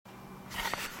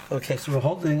Okay, so we're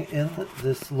holding in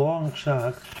this long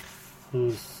shach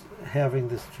who's having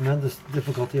this tremendous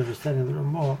difficulty understanding the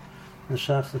Ramah, the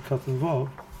shachs that cut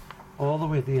involved, all the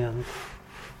way at the end.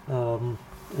 In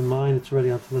mine, it's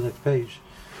already on to the next page.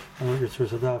 I know what your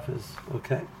source of daf is.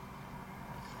 Okay.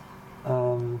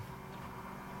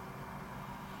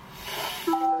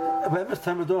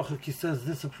 He says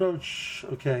this approach,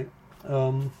 okay.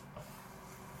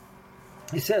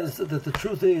 He says that the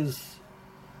truth is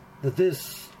that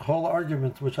this whole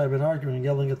argument, which I've been arguing and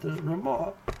yelling at the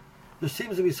Ramah, there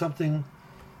seems to be something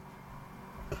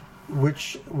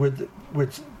which would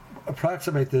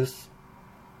approximate this.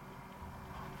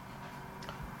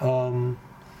 And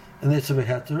this of a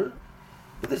heter.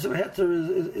 This of a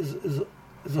heter is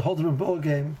a whole different ball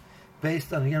game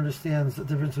based on he understands the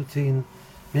difference between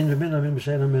min v'minah, min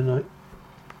b'sheina minah,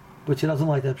 which he doesn't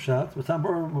like that pshat. But Tam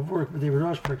Bar Mavurk, David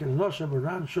Roshberg, and Nosha,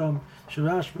 Baran Shom,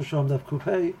 Shirash B'Shom, Daf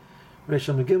Kupei,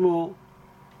 Resham Gimel,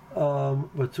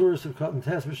 Baturis of Cotton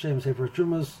Test, B'Shem Sefer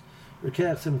Trumas,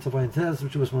 Rekach Sim Tavayin Test,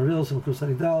 which was Maril, Sim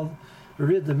Kusari Dal,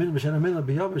 Rid the Min B'Sheina Minah,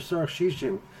 B'Yavish Sarach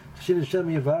Shishim, Shin Shem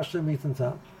Yavashem Ethan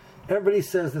Tam. Everybody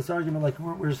says this argument, like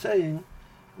we're saying,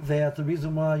 that the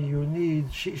reason why you need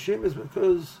Shishim is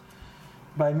because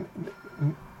by Min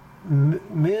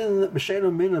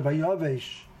B'Sheina Minah, by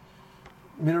Yavish,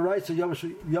 Min right, so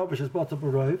Yavish is Bata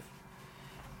B'Roiv.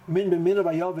 Min B'Minah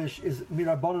by Yavish is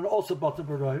Mirabanan also Bata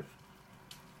B'Roiv.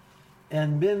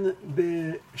 And Min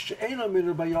B'Sheina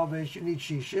Minah by Yavish, you need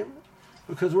Shishim,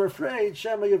 because we're afraid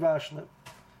Shema Yavashlim,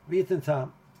 V'Yitin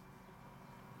Tam.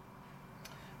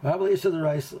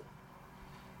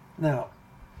 Now,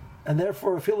 and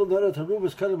therefore, if you'll know that Haruv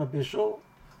is Kadam Abishal,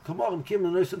 Kamachim Kim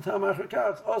and Noisan Tam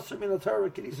Achakach, also Min Atara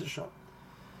Kedisa Shom.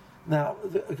 Now,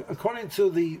 according to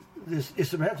this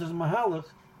Isam Heter's Mahalach,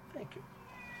 thank you.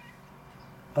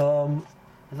 I'll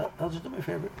just do my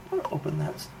favor. I want to open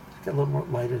that. It's got a little more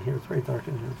light in here. It's very dark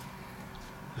in here.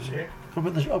 Sure.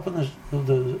 Open the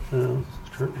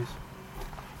curtains.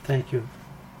 Thank you.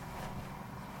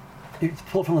 You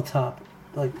pull from the top.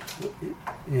 Like,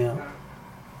 yeah.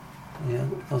 Yeah,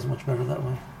 it does much better that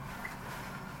way.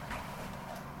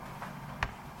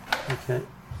 Okay.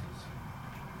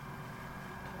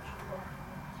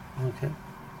 Okay.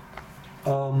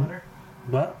 What? A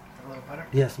little better?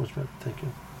 Yes, much better. Thank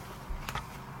you.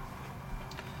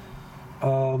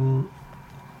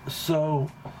 So,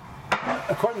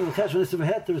 according to the Kashmir list of a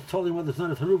heter, it's told him whether it's not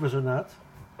a Teruvas or not.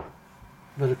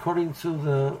 But according to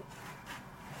the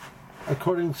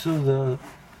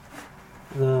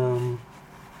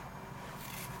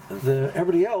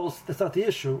everybody else, that's not the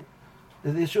issue.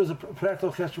 The issue is a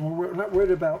practical question we're not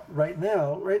worried about right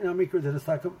now. Right now, Mikra did it's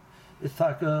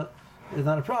taka is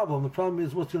not a problem. The problem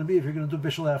is what's going to be if you're going to do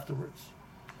bishul afterwards.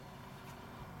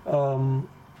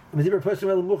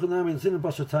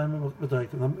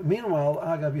 Meanwhile,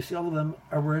 Agav, you see all of them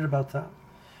are worried about time.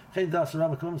 Now,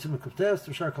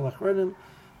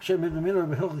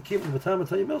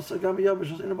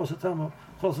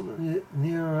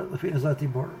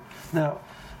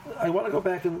 I want to go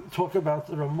back and talk about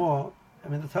the Ramah. I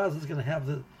mean, the Taz is going to have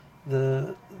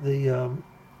a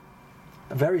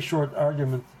very short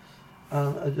argument,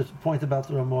 just a point about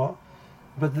the Ramah.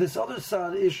 But this other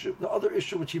side issue, the other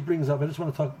issue which he brings up, I just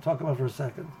want to talk about for a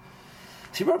second.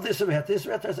 See, this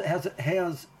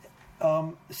has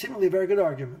seemingly a very good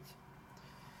argument.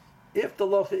 If the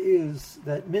locha is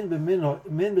that min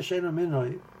b'shena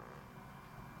minoi,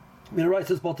 min right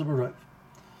says b'alta b'rev,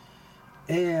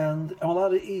 and I'm allowed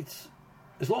to eat,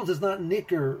 as long as it's not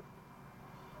nicker,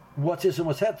 what's this and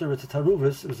what's heter, it's a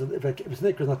taruvis. If it's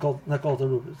nicker, it's not called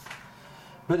taruvis.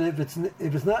 But if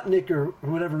it's not nicker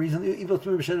for whatever reason, even if it's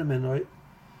b'shena minoi,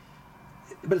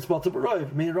 but it's b'alta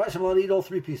b'rev, min right, I'm allowed to eat all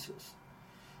three pieces.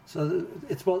 So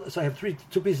I have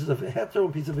two pieces of heter,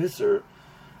 one piece of hisser.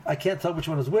 I can't tell which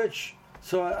one is which,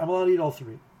 so I'm allowed to eat all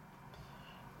three.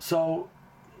 So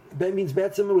that means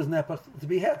Betzimah was nepach to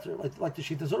be heter, like the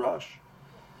Shita Zorosh.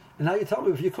 And now you tell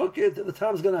me if you cook it, the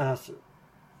Tam's going to haser,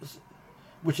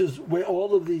 which is where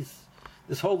all of this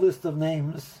whole list of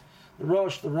names, the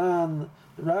Rosh, the Ran,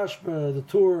 the Rashba, the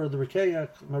Tur, the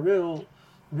Rekeach, Maril,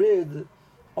 Rid,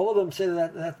 all of them say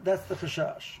that's the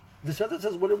Chashash. This other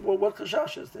says what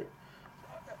Chashash is there.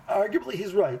 Arguably,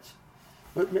 he's right.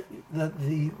 But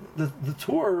the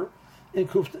Tur in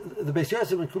the Beis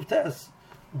Yosef in Kuftes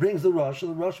brings the Rosh,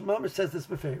 and the Rosh Mamash says this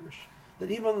beferish,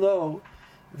 that even though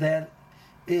that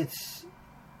it's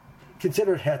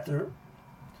considered heter,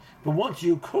 but once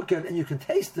you cook it and you can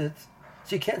taste it,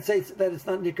 so you can't say that it's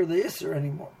not nicker the isser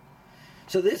anymore.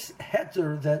 So this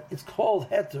heter that it's called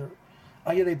heter,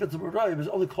 ayirei b'tzim is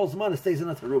only called zman, it stays in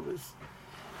the terubis.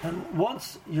 And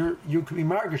once you can be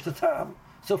margish the tam,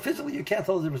 so physically you can't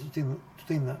tell the difference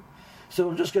between them. So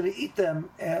I'm just going to eat them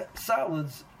as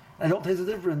solids. I don't taste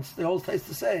the difference. They all taste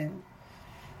the same.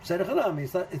 It's not. The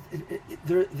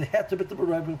heter bit the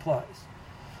b'roiv applies.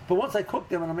 But once I cook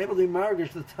them and I'm able to be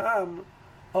margish the tam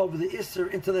of the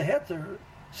isser into the heter,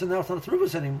 so now it's not a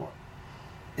teruvus anymore.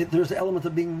 There's the element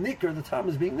of being nicker. The tam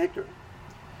is being nicker.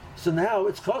 So now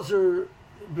it's chazer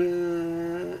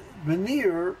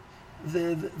b'near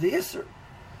the isser.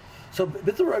 So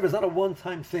bit the b'roiv is not a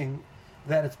one-time thing.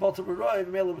 That it's balta b'roiv,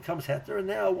 mele becomes heter, and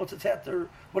now once it's heter,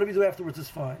 whatever you do afterwards is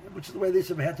fine. Which is the way these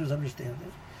heters understand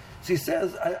it. So he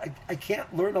says, I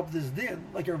can't learn up this din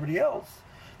like everybody else.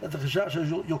 That the chashash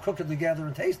is you'll cook it together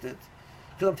and taste it,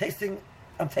 because I'm tasting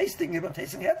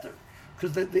heter,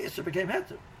 because the isser became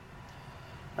heter.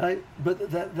 Right?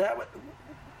 But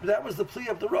that was the plea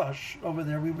of the Rush over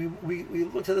there. We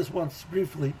looked at this once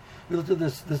briefly. We looked at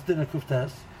this din of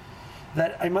kuftas.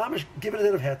 That I'm giving a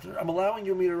din of heter. I'm allowing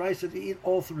you meter rice to eat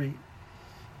all three.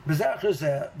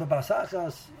 B'zachar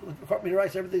b'basachas meter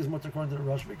rice. Everything is much according to the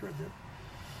Rush Maker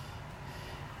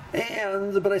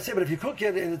did. But I say, but if you cook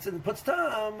it and it puts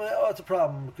tam, it's a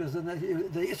problem, because then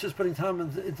the issue is putting tam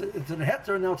into the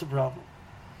heter, and now it's a problem.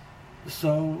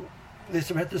 So there's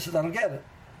some heter says I don't get it,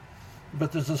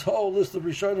 but there's this whole list of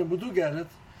Rishonim who do get it,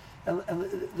 and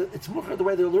it's more the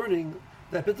way they're learning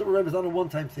that bit b'roiv is not a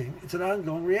one-time thing; it's an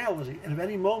ongoing reality. And if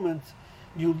any moment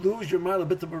you lose your mile of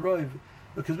bit b'roiv,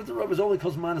 because bit b'roiv is only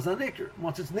because man is not nicker.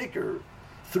 Once it's nicker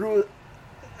through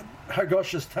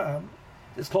hargoshes tam,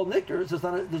 it's called nicker. There's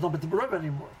no bit b'roiv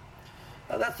anymore.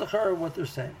 That's the chara of what they're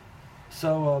saying.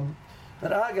 So,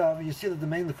 but agav, you see that the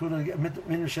main nakuda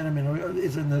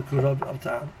is in the nakuda of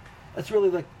tam. That's really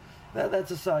like that.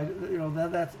 That's aside.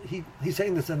 That's he's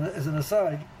saying this as an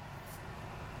aside.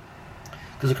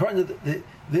 Because according to the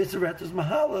Yisrael is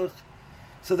mahalach,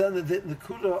 so then the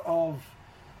kuda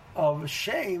of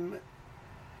shame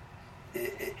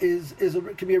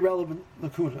can be a relevant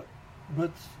nakuda,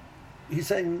 but he's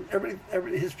saying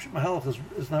his mahalach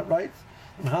is not right.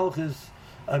 The mahalach is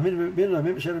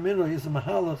is the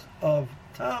mahalach of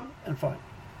tam and fine.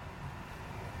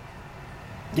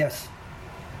 Yes.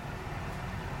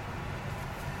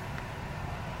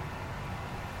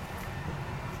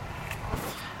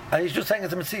 He's just saying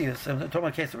it's a Messias. I'm talking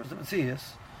about case where it's a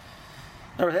Messias.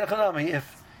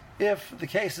 If the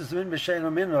case is min b'shein or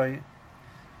minoi,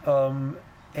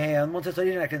 and once it's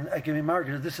eating, I can be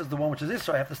marked. This is the one which is this,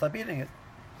 so I have to stop eating it,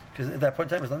 because at that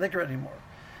point in time it's not nikkur anymore.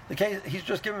 The case he's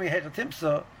just giving me heta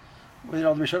timsa. The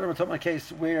Rishonim are talking about a case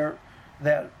where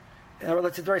that,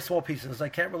 let's say very small pieces. I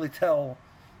can't really tell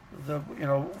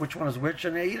which one is which,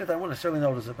 and I eat it. I won't necessarily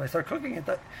notice it. But I start cooking it,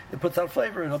 it puts out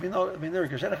flavor, and it'll be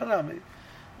nirgish.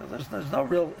 There's no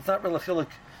real. It's not real achillik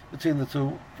between the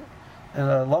two, and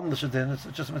lamdashadin. It's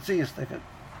just a metzias ticket.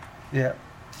 Yeah.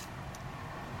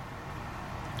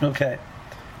 Okay.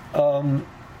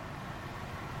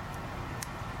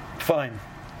 Fine.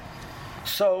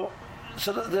 So the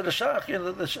Shach,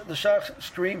 the Shach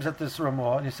screams at this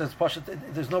Ramah, and he says, "Pasha,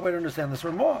 there's no way to understand this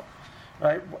Ramah,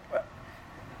 right?"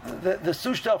 The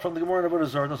Sushtal from the Gemara in Avodah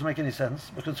Zarah doesn't make any sense,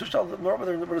 because Sushtal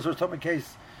normally in the Avodah Zarah is talking a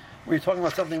case where you're talking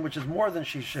about something which is more than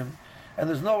shishim, and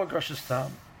there's no agrashis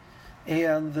tam,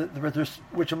 and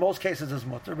which in most cases is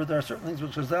mutter, but there are certain things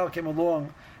which Chazal came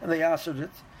along and they answered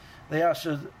it. But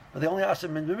they only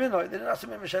answered min b'minoi. They didn't answer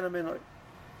min b'shena minoi.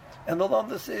 And the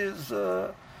this is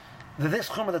this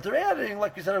chumrah that they're adding,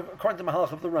 like we said, according to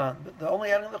Mahalach of the Ran, but they're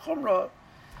only adding the chumrah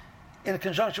in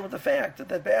conjunction with the fact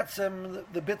that Ba'atzim,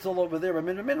 the bittul over there,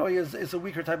 min b'minoi is a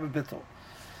weaker type of bittul.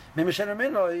 Min b'shena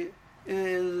minoi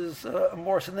is a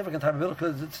more significant type of bittul,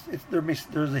 because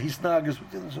there's a hisnagus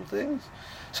within some things.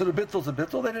 So the bittel's a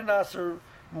bittul. They didn't answer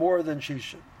more than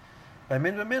shishim. By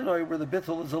min v'minoi, where the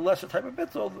bittul is a lesser type of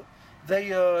bittul,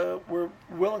 they were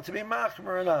willing to be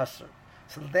machmer and aser.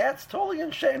 So that's totally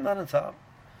in shame, not in tam.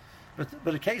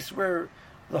 But a case where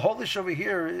the whole issue over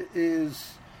here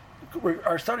is,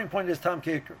 our starting point is tam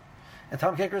keker, and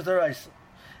tam keker is their isa,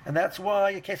 and that's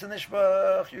why in case of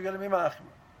nishbach you're going to be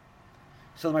machmer.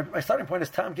 So my starting point is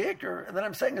tam keker, and then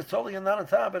I'm saying it's totally not in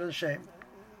tam, but in shame.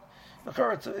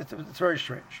 It's very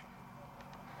strange,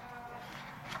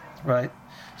 right?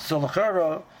 So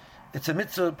l'chara, it's a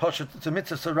mitzvah pashat. It's a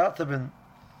mitzvah saratabin.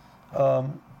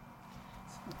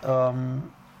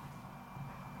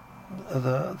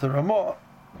 The Ramah,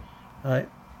 right?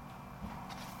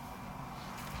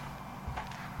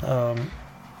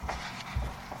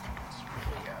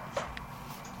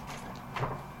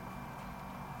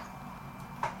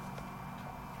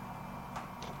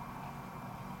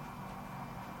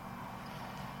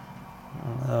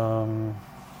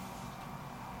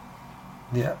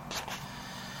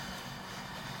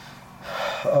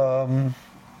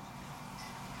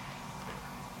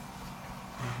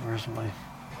 Where's my?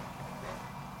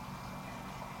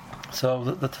 So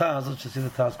the Taz. Let's just see the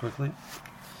Taz quickly.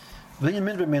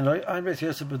 Vinyamin b'minoi, ein Beis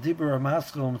Yosef b'dibur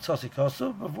ha'maskul mitzasi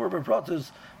kosu, b'vur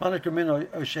b'pratus manik minoi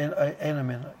oshen eina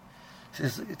minoi.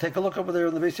 Says, take a look over there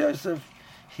in the Beis Yosef.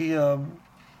 He,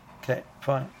 okay,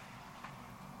 fine.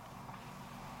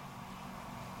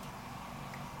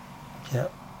 Yeah.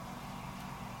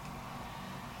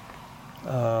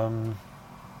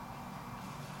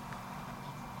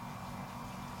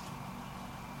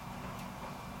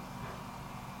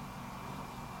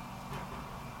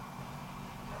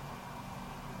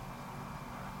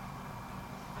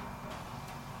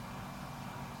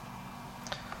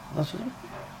 That's what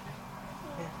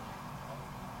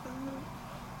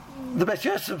the Beis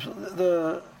Yosef,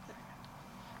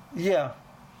 yeah.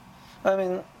 I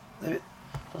mean,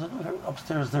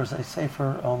 upstairs there's a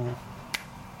safer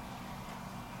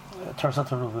Tarsat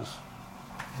Rubis.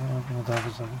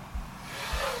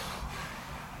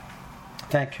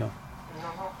 Thank you.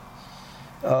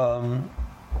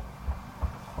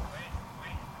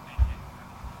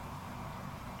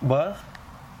 What?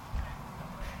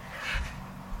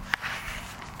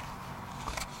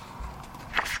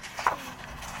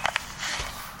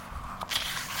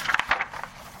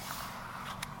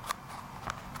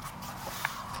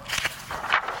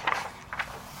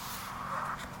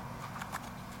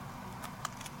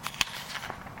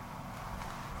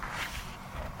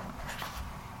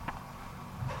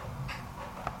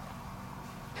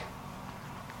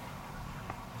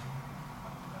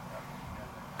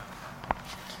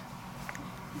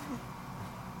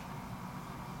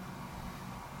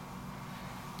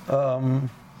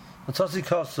 Tzasi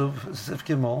Kosov, Sif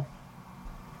Gimel.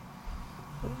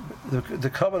 The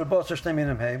cover of the boss are shtei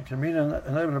minim heim. Kamina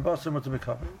and even the boss are to be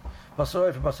covered.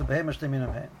 Basoi for boss of behem shtei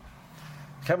minim heim.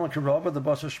 Kamel Kirova, the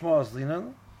boss of Shmoaz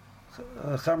Linan.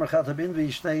 Chamer Chatabin vi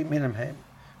shtei minim heim.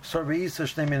 Sorbi Isa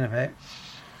shtei minim heim.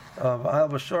 Al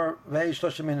Bashor vei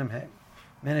shlosh minim heim.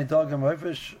 Many dog and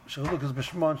wifish shulukas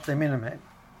b'shmon shtei minim heim.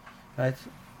 Right.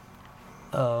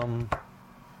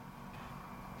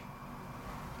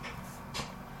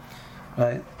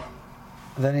 Right.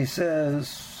 Then he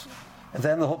says, and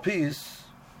then the whole piece,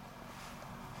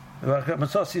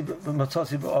 Matzasi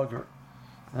b'Agar,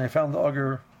 and I found the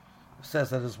Agar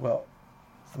says that as well.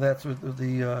 And that's what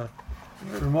the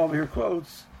Ramah here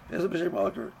quotes. Is a b'Shem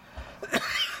Agar.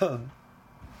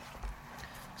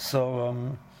 So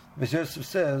Beis Yosef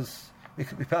says we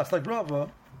could be passed like Rava.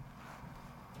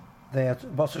 That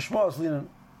Basar Shmoaz Linan.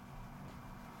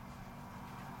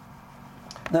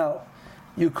 Now,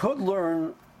 you could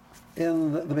learn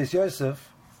in the Beis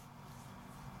Yosef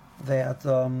that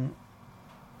we're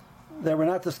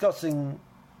not discussing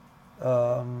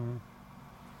even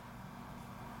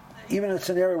in a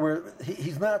scenario where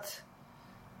he's not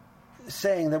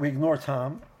saying that we ignore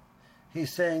Tom.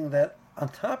 He's saying that on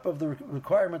top of the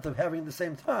requirement of having the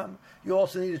same Tom, you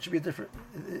also need it should be a different,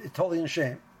 totally in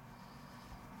shame.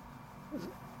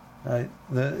 Right?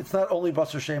 It's not only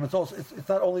Basar Shem. It's also it's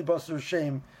not only Basar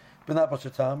Shem. But not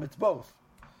Basar Tam, it's both.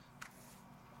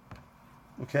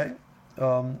 Okay?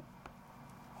 No,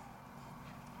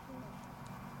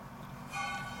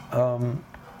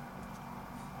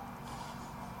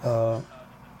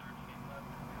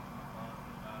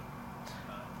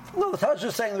 the Taj is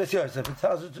just saying the Beis Yosef. The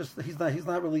Taj is just he's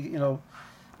not really,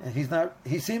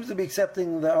 he seems to be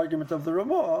accepting the argument of the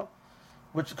Ramah,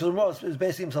 because Ramah is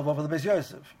basing himself over the Beis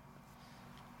Yosef.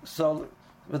 So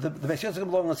but the Beis Yosef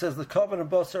comes along and says the Kavan and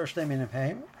Basar are shtei minim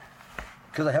heim,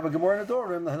 because I have a Gemara in the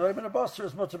Dorim, the Hanoim and a Basar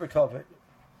is much of a Kavan.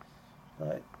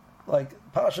 Right? Like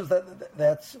Pashas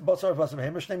that's Basar Basar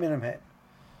heim, shtei minim heim.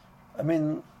 I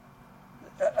mean,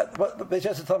 the Beis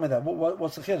Yosef tell me that.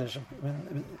 What's the Kiddush? I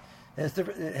mean, it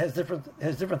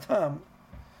has different time.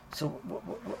 So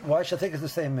why should I take it the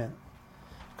same min?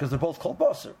 Because they're both called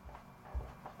Basar.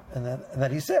 And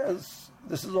then he says,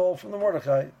 this is all from the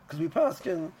Mordechai, because we pass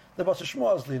in the Basar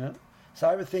Shmoaz Linan. So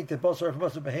I would think that Basar and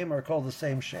Basar Behema are called the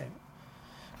same shame.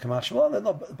 Kamash Shalom,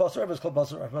 no, Basar is called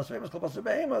Basar Behema is called Basar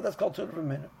Behema, that's called 2 different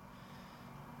minutes.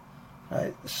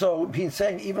 Right? So he's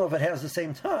saying even if it has the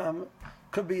same time,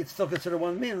 could be it's still considered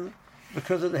one min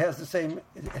because it has the same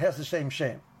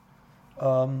shame.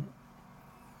 Right?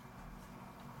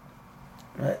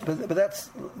 But that's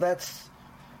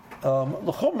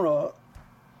l'chumra.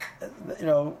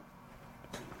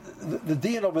 The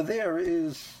deal over there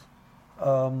is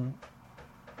don't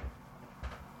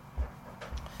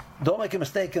make a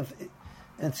mistake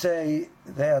and say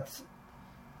that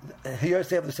he has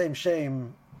to have the same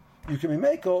shame. You can be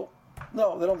Mako,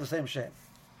 No, they don't have the same shame.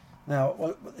 Now,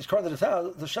 according to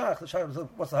the Shach,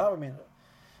 what's the Hava mean?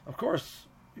 Of course,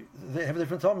 they have a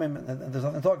different Tomim, and there's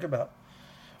nothing to talk about.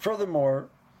 Furthermore,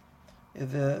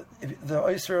 the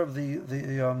Oyster of the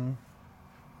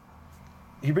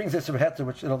he brings this Heter,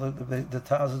 which the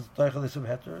Taz is Deichel this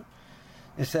Heter.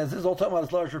 It says this is all talking about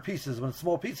its larger pieces. When it's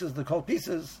small pieces, they're called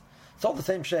pieces. It's all the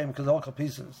same shame because they're all called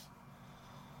pieces.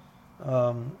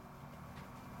 And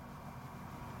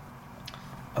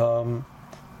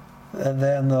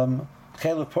then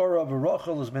Chelev Pora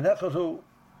v'Rochel is Menechatu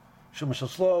Shum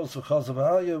Shaslo Suchaz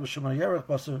v'Alya v'Shum Yerech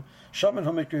Basar Shaman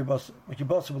Homikri Basar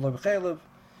v'Lo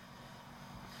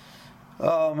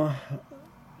B'Chelev.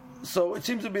 So it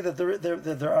seems to be that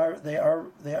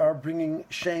they are bringing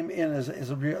shame in as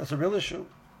a real issue.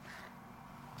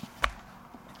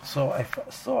 So I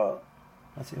saw.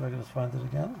 Let's see if I can just find it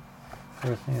again.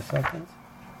 Bear with me a second.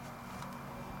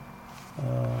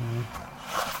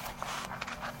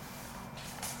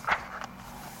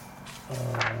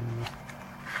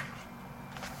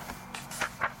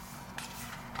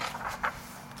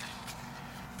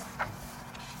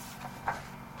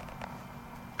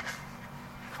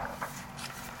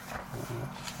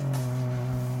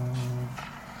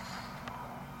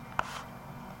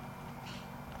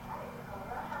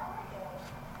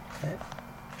 Okay.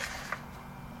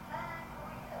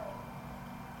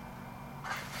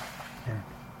 Here.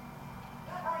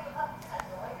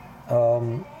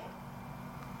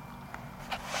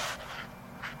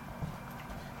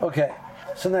 Okay,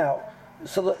 so now,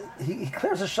 he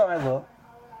clears a shaila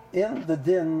in the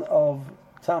din of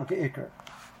Tam Ke'ikr.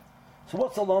 So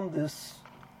what's the lumdis?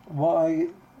 Why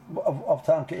of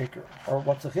Tam Ke'ikr? Or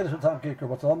what's the chiddush of Tam Ke'ikr?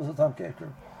 What's the lumdis of Tam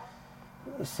Ke'ikr?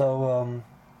 So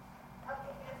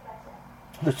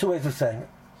there's two ways of saying it.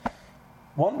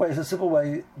 One way is a simple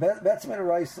way. That's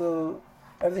Raisa.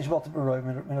 Everything Shabbat B'Rov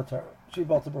Minotar.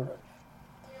 Shabbat B'Rov.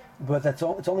 But it's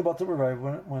only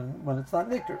B'Rov when it's not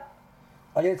Nikr.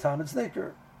 Ayay time it's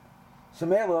Nikr. So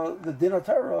Mela, the din of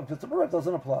Torah of B'Rov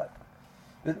doesn't apply.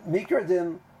 The Mikra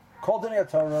din called din of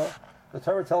Torah. The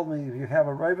Torah tells me if you have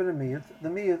a Rav and a Miyat, the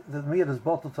Miyat is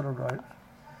both to the Rav.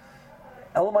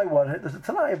 Elamai what? There's a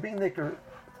Tanai of being Nikr.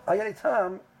 Ayay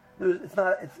time. It's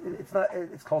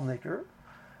called Nikr.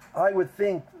 I would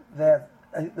think that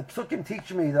the Psukim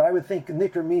teach me that I would think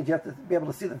Nikr means you have to be able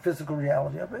to see the physical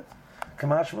reality of it.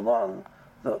 Kamash Malon,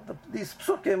 these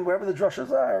Psukim, wherever the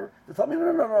drushes are, they tell me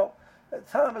no.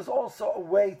 Time is also a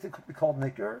way to be called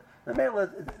Nikr. The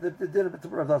din of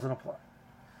B'Tubur doesn't apply.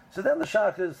 So then the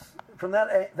Shach is from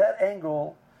that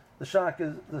angle. The Shach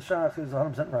is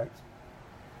 100% right.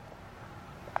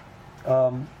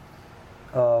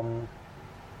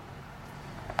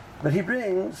 But he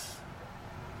brings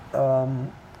a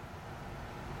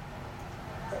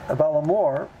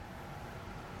Balamor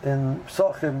in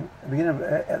Psachim at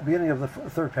the beginning of the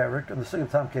third parak, and the Sugya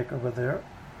of Tam Ke'ikr over there.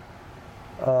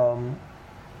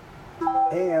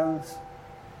 And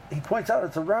he points out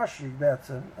it's a Rashi,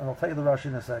 Batson, and I'll tell you the Rashi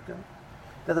in a second,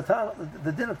 that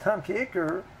the din of Tam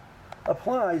Ke'ikr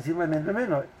applies in Lemin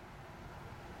B'Minoi.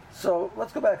 So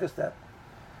let's go back a step.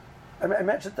 I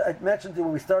mentioned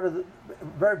when we started,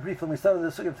 very briefly, when we started the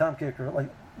Sugya of Tam Ke'ikr,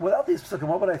 like, without these Psukim,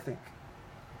 what would I think?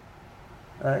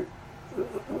 Right?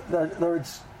 In other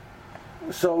words,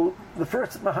 so the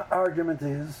first argument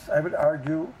is, I would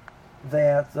argue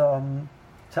that Tam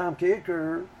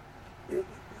Ke'ikr,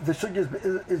 the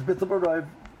Sugya is B'Tubur B'Rov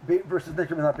versus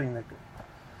Nikr not being Nikr.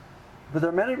 But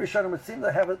there are many Rishonim which seem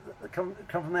to have it come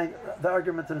from the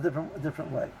argument in a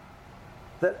different way.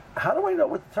 That how do I know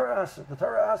what the Torah Aser? The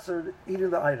Torah Aser eating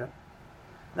the item.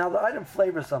 Now the item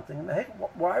flavors something. And hey,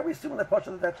 why are we assuming that that's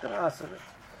going to Aser it?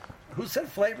 Who said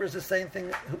flavor is the same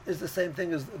thing? Is the same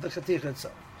thing as the Chaticha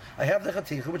itself? I have the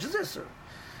Chaticha, which is Isser,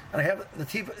 and I have the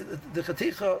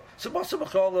Chaticha. So Basar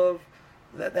B'Cholov,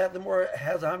 that the more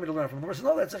has a Hamid to learn from. The more says,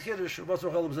 no, that's a Chiddush. Basar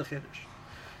B'Cholov is a Chiddush.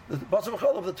 The Basar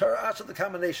B'Cholov, the Torah Aser, the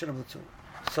combination of the two.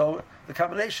 So the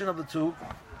combination of the two.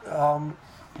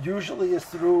 Usually is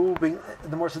through being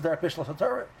the more Sedar Pishla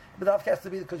Torah, but that has to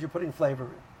be because you're putting flavor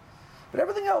in. But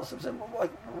everything else, I'm saying,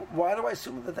 like, why do I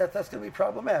assume that's going to be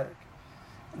problematic?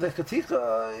 The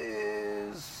Chaticha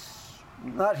is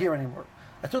not here anymore.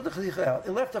 I took the Chaticha out.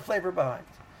 It left the flavor behind.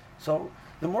 So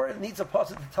the more it needs a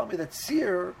pasuk to tell me that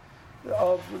sear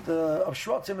of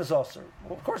Shrotzim is Aser.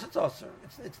 Well, of course it's Aser.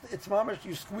 It's mamash.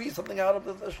 You squeeze something out of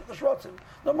the Shrotzim.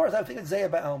 No more. I think it's Zeya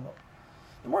Ba'alma.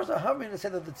 The more Zahavim to say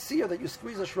that the tzir that you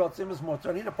squeeze a shrotzim is mutter.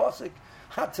 I need a pasuk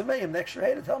hat to me, an extra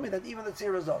hay to tell me that even the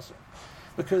tzir is also,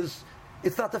 because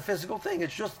it's not the physical thing;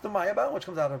 it's just the maya ba'alma which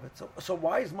comes out of it. So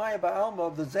why is maya ba'alma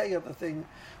of the zay of the thing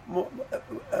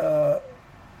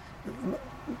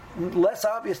less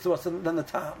obvious to us than the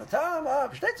tam. The tam,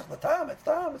 the tam,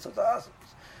 it's awesome.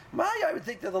 I would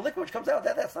think that the liquid which comes out,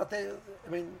 that's not the. I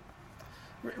mean,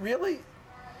 really.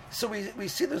 So we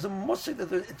see there's a musik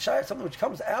that it's something which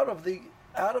comes out of the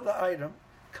item,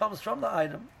 comes from the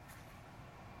item,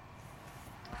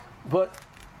 but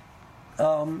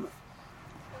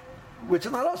which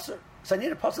is not usher. So I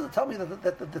need a pasuk to tell me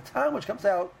that the time which comes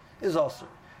out is usher.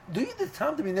 Do you need the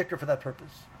time to be nicker for that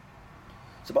purpose?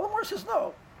 So Balamor says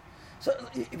no. So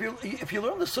if you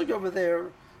learn the sugya over there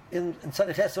in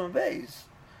Tzaddik Chesam and Beis,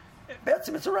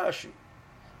 Betzim it's a Rashi.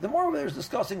 The more over there is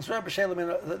discussing Zerah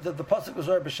B'Shalem, the pasuk was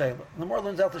Zerah B'Shalem. The more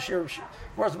learns out the shir.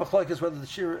 Where's the machlokes is whether the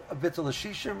shir a bit of the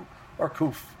shishim or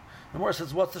kuf. The more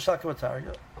says what's the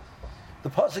shakavatarya. The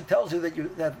pasuk tells you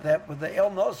that with the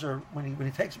El Nazir when he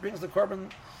brings the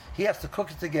korban, he has to cook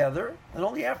it together, and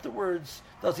only afterwards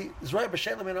does he Zerah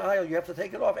B'Shalem in ayil. You have to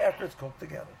take it off after it's cooked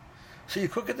together. So you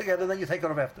cook it together, then you take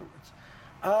it off afterwards.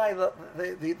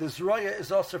 The Zerah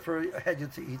is also for a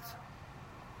hedya to eat.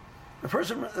 The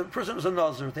person is a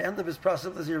nazir. At the end of his process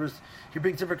of the year, he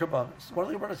brings different kabbanis. One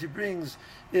of the kabbanis he brings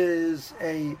is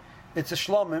it's a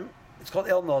shlomim. It's called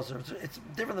El Nazir. It's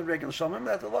different than regular shlomim.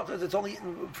 That the law is it's only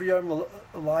eaten for Yom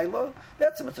Laila.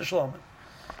 That's it's a shlomim.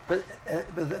 But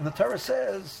the Torah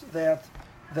says that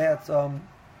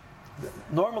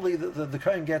normally the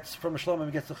kohen gets from a shlomim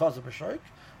he gets the chazah b'shoik.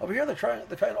 Over here the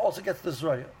kohen also gets the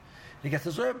zraya. He gets the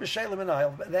zraya b'shalem and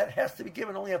ayil. But that has to be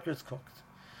given only after it's cooked.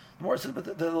 More says, but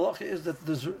the halacha is that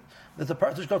the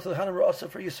part which go to the Hanan are also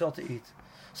for Yisrael to eat.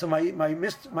 So my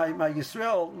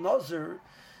Yisrael Nazir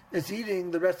is eating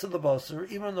the rest of the basar,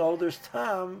 even though there's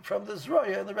tam from the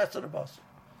Zraya and the rest of the basar.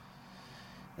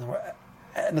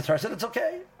 And the Torah said it's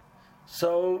okay.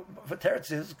 So for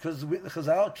Teretz is because the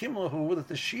Chazal Kimlahu that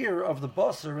the shear of the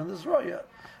basar and the Zraya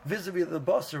vis-a-vis the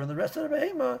basar and the rest of the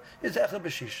behema is echad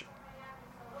b'shisha.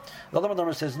 The other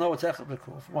one says no, it's echad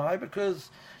b'kuf. Why?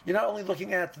 Because you're not only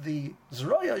looking at the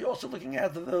Zraya, you're also looking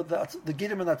at the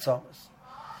Giddim and Atzamas.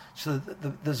 So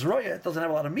the Zraya, it doesn't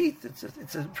have a lot of meat.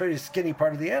 It's a pretty skinny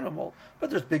part of the animal, but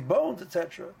there's big bones,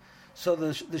 etc. So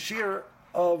the shear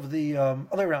of the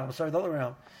other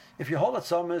round. If you hold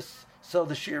Atzamas, so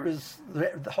the shear is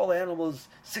the whole animal is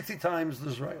 60 times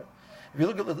the Zraya. If you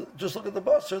look at the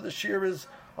basar, the shear is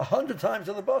 100 times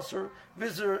in the basar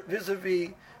vis-a-vis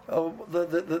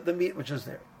the meat which is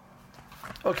there.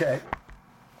 Okay,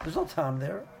 there's no time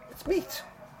there. It's meat,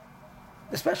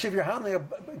 especially if you're handling a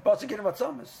basar getting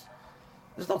atzamas.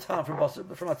 There's no time for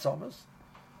basar from atzamas.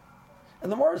 And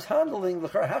the more it's handling,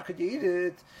 how could you eat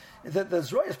it? The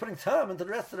Zraya is putting time into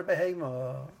the rest of the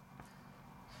behema.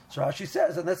 So Rashi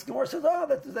says, and that's Gemara says,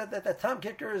 that time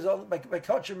kicker is only by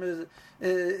kachim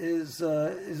is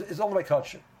only by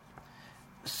kachim.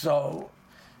 So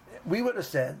we would have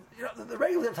said, the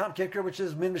regular time kicker, which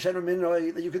is min b'shen or min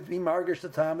that you could be margish the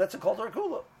time, that's a kol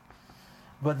kula.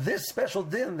 But this special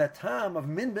din, that time of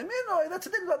min b'min, that's a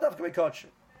din of dafka by kachim.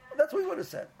 That's what we would have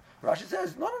said. Rashi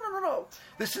says, no.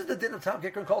 This is the din of time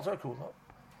kicker and kol kula.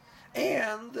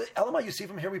 And Elamah, you see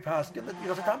from here we pass, the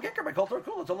time kicker by kol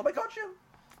kula, it's only by kachim.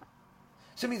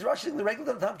 So it means Rashi the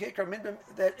regular tam keker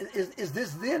that is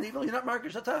this then even though you're not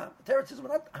markish the tam. The Teretz says we're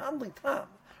not handling tam.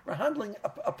 We're handling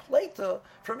a pleta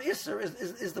from Isser.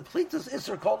 Is the pleta's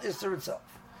Isser called Isser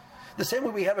itself? The same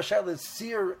way we have a shaila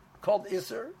seer called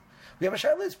Isser. We have a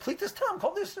shaila is pleta's tam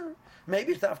called Isser.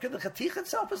 Maybe the chatich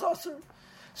itself is Isser.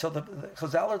 So the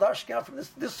Chazal are dashing out from this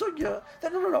sugya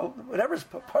that no. Whatever's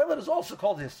pilot is also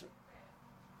called Isser.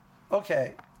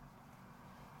 Okay.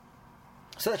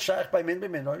 So that's shaykh by min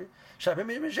b'minoy.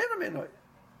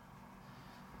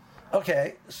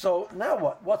 Okay, so now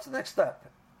what? What's the next step?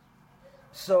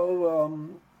 So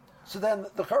then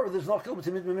the chara there's no chil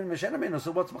between min b'shen.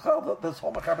 So what's machal? This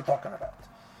whole machaber talking about,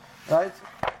 right?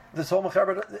 This whole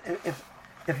machaber.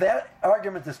 If that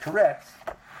argument is correct,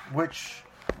 which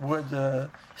would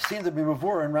seem to be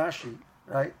mavur in Rashi,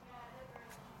 right?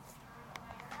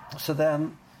 So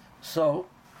that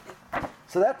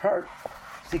part.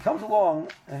 So he comes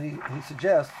along and he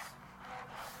suggests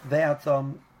that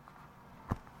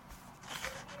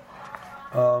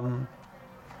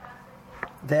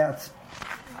that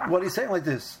what he's saying like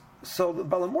this. So the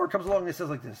Balamor comes along and he says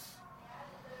like this.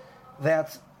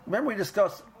 That remember we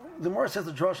discussed the more says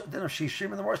the drosh din of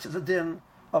shishim and the more says the din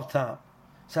of tam.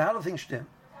 So how do things stem?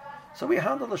 So we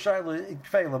handle the shaila in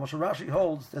kfela. Moshe Rashi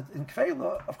holds that in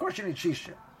kfela, of course you need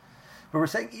shishim, but we're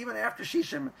saying even after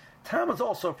shishim, tam is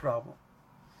also a problem.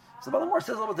 So the Balamor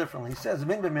says a little differently. He says,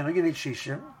 min b'mino, you need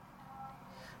shishim.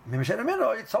 Min b'shen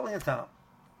b'mino, it's only a tam.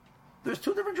 There's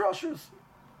two different droshes.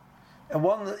 And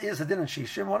one is a din in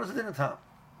shishim, one is a din in tam.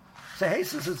 So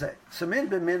Hasis is a. So min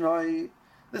b'mino,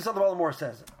 This other Balamor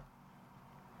says it.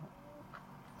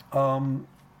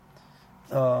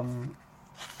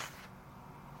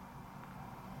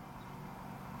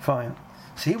 Fine.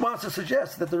 So he wants to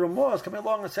suggest that the Ramah is coming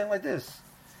along and saying like this,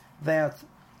 that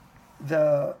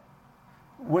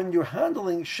when you're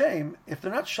handling shame, if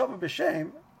they're not shavah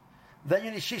b'shem, then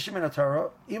you need shishim in a Torah,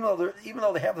 even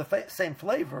though they have the same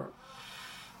flavor,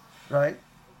 right?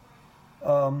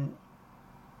 In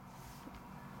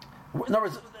other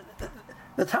words,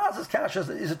 the Taz's kasha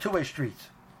is a two-way street,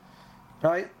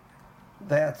 right?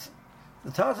 That the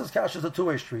Taz's kasha is a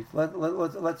two-way street.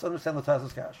 Let's understand the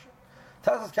Taz's kasha.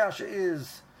 Taz's kasha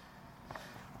is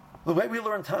the way we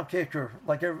learn Tom Kaker,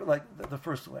 like the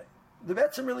first way. The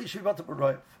Betzim really should be about to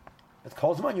B'roiv. It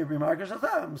calls them on you, B'margash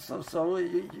Atam, so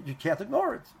you can't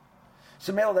ignore it.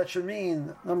 So, Mel, that should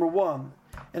mean, number one,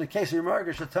 in the case of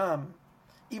B'margash Atam,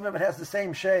 even if it has the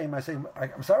same shame, I say,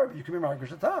 I'm sorry, but you can be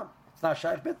B'margash Atam. It's not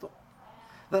Shaykh Bittul.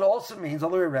 That also means, all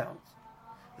the way around,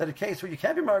 that a case where you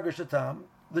can't be B'margash Atam,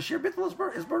 the Shir Bittul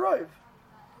is B'roiv.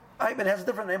 It has a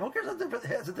different name. Who cares? It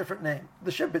has a different name.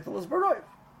 The Shir Bittul is B'roiv.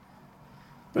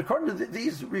 But according to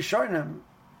these Rishonim,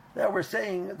 that we're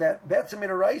saying that Betzim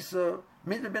Midaraisa,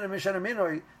 Midbin and Mishana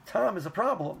Minoi, Tam is a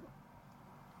problem.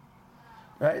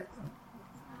 Right?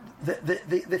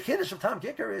 The Kiddush of Tam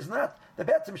Kicker is not the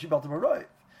Betzim Shibal B'roiv.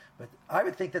 But I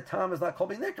would think that Tam is not called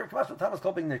being Nicker. Tam is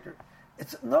called being Nicker.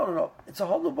 No. It's a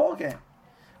whole new ball game.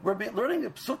 We're learning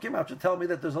the Psukim out to tell me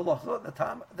that there's a lot.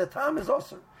 The Tam is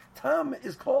also. Tam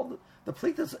is called the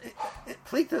Plitas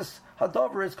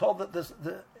Hadover is called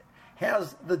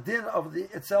has the din of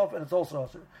itself, and it's also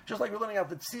Asr. Just like we're learning out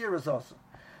that Tzir is Asr.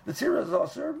 The Tzir is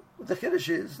Asr. The Kiddush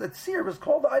is that Tzir is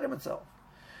called the item itself.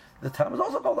 The Tam is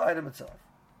also called the item itself.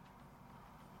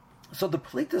 So the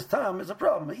Plitas Tam is a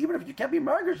problem. Even if you can't be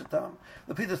Margash Tam,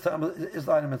 the Plitas Tam is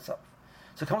the item itself.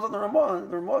 So it comes on the Ramah,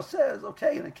 and the Ramah says,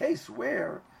 okay, in a case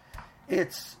where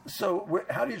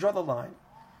how do you draw the line?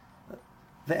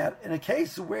 That in a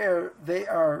case where they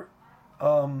are,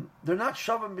 they're not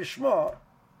Shavim Bishma,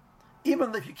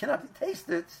 even if you cannot taste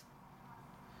it,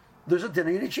 there's a dinner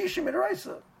you need Shishim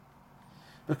Midaraisa.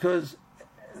 Because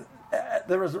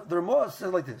the Ramah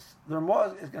says like this, the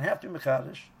Ramah is going to have to be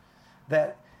Mechadish,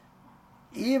 that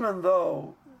even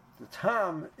though the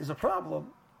Tam is a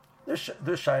problem, there's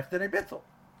Shaykh Dinei Bittul.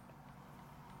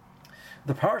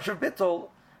 The Parsha of Bittul,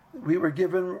 we were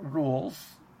given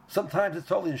rules. Sometimes it's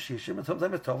totally in Shishim, and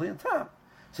sometimes it's totally in Tam.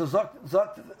 So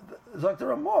Zok the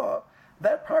Ramah,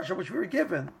 that Parsha which we were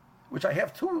given, which I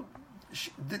have two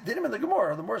dinim in the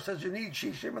Gemara. The Gemara says you need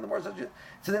Shishim, and the Gemara says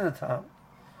it's in a Tam.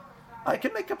 I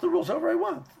can make up the rules however I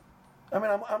want. I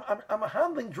mean, I'm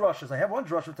handling drushes. I have one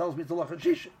drush that tells me it's a lach and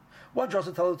Shishim. One drush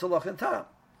that tells me it's a lach and Tam.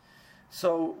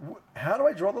 So how do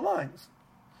I draw the lines?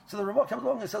 So the Ramah comes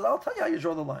along and says, I'll tell you how you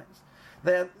draw the lines.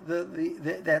 That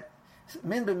that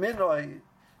min b'minoi,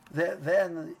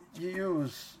 then you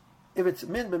use, if it's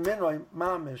min b'minoi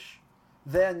mamish,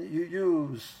 then you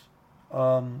use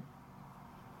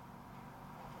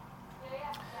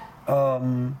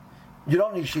you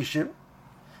don't need shishim.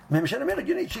 Min b'shena minoi,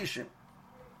 you need shishim.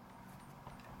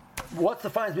 What's the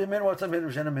fines b'min? What's the min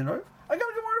b'shena minoi? I got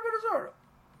to go more to Zara.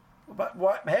 But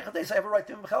why? I have a right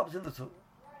to Mechalbs in the two.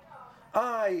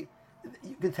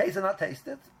 You can taste and not taste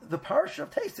it. The parsha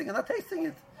of tasting and not tasting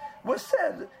it was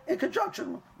said in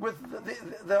conjunction with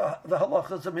the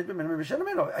halachas of midbin and mishena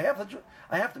minoi.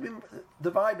 I have to be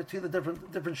divide between the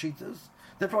different sheetas,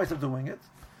 different ways of doing it.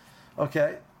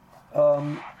 Okay.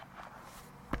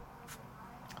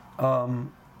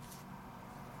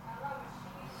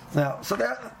 Now, so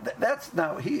that's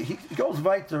now he goes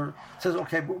weiter, says,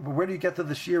 okay, but where do you get to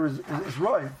the shear is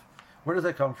roiv? Where does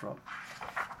that come from?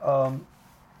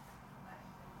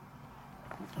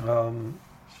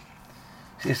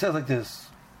 He says like this.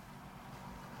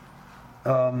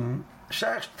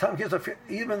 Shach tam gives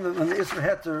even when the Isra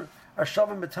Heter are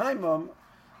shavim b'taimim,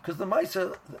 because the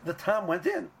Maisa, the tam went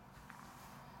in.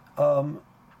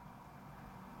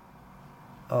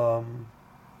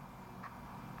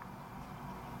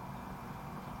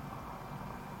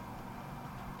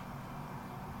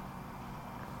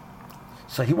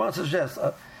 So he wants to suggest,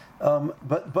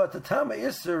 but the Tama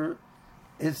Isser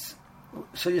is,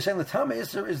 so you're saying the Tama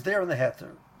Isser is there in the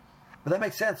Heter. But that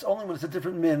makes sense only when it's a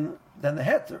different min than the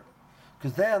Heter.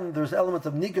 Because then there's element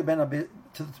of Niga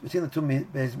between the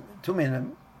two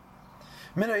minim.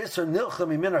 Minor Isser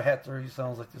Nilchami Minor Heter, he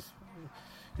sounds like this,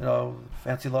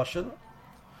 fancy Lashon.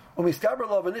 Umiskaber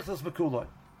Lov and Nichlas Bekuloi.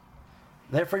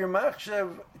 Therefore your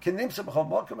Machshev can nimsa b'chol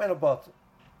malkum and a bottom.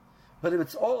 But if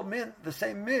it's all mid, the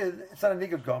same mid, it's not a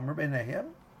nigga gomer b'neihem.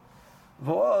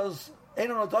 V'oz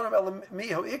einon odonim el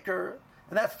miho iker,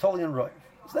 and that's totally in roiv.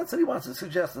 So that's what he wants to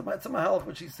suggest. It's a mahalach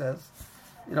which he says,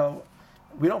 we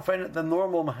don't find it the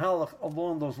normal mahalach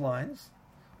along those lines,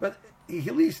 but he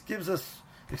at least gives us,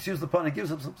 excuse the pun, he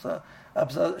gives us a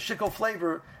shikol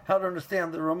flavor how to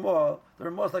understand the Ramah. The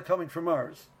Ramah is not coming from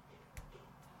ours.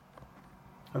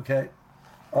 Okay,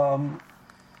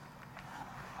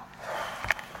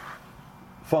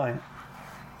 fine.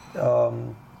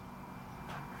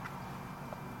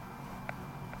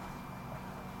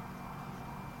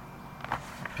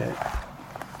 Okay.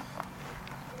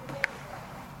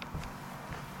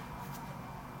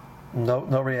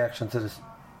 No reaction to this.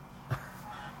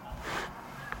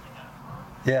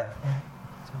 Yeah.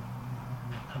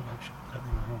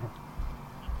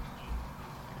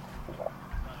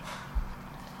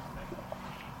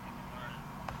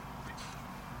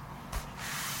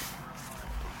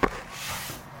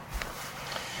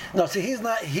 No, see,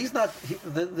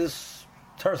 this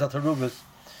Taras HaTarubas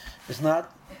is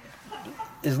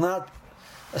not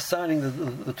assigning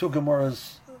the two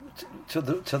Gemaras to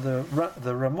the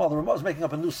Ramah. The Ramah is making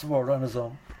up a new svara on his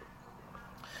own.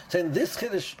 Saying this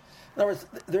Kiddush, in other words,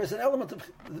 there's an element of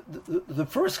the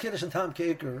first Kiddush in Tam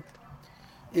Ke'ikr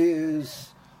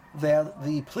is that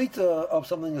the plita of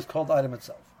something is called item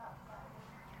itself.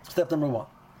 Step number one.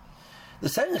 The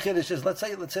second Kiddush is let's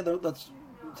take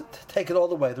it all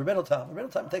the way. The Rebbeinu Tam. The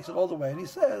Rebbeinu Tam takes it all the way, and he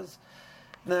says,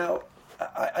 "Now,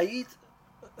 I eat.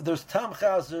 There's tam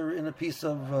chazer in a piece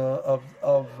of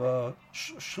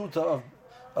shuta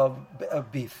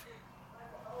of beef,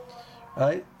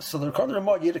 right? So the according to the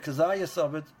Ramah, you get a kazayas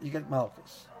of it, you get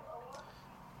malchus.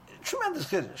 Tremendous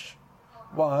kiddush.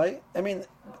 Why? I mean,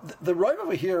 the right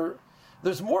over here,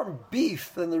 there's more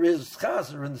beef than there is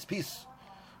chazer in this piece,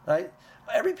 right?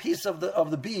 Every piece of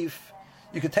the beef,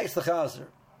 you can taste the chazer.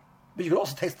 But you can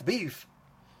also taste the beef,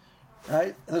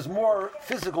 right? And there's more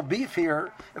physical beef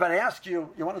here. If I ask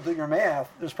you want to do your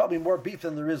math, there's probably more beef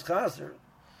than there is chazer.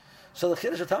 So the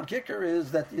Kiddush of Tam Kicker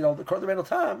is that, the Korban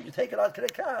Tam, you take it out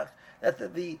Kedekach,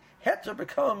 that the heter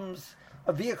becomes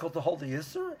a vehicle to hold the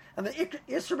Isser, and the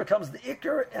Isser becomes the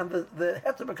Iker, and the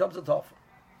heter becomes a Tofel.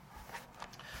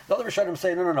 The other Rishonim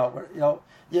say, no,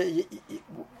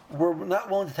 we're not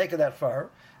willing to take it that far,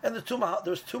 and there's two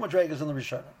madregas in the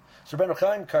Rishonim. So Ben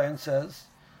Chaim Kayan says,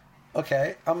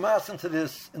 okay, I'm massing to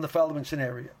this in the following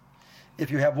scenario.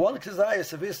 If you have one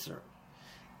kazayas of Isser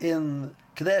in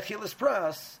Kedei Achilas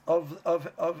Pras of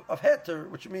Heter,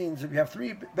 which means if you have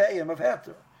 3 bayim of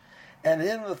Heter, and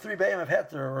in the 3 bayim of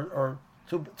Heter, or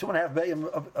 2.5 bayim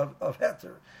of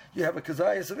Heter, you have a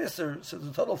kazayas of Isser, so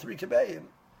the total 3 kabayim,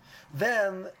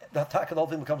 then the whole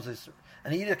thing becomes Isser.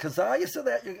 And you eat a kazayas of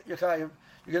that, you're going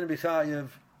to be chayiv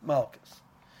malchus.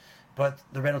 But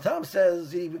the Rebbeinu Tam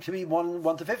says he can be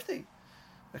 1 to 50.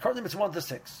 According to him, it's 1 to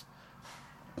 6.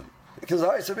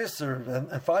 Kazayis of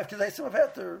Isser and 5 kazayis of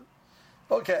Heter.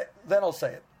 Okay, then I'll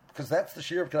say it, because that's the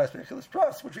shear of Kazayis Achilas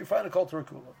Pras, which we find in Kol Torah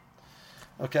Kula.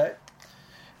 Okay.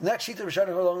 Next sheet of Rishonim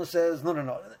Holona says, no.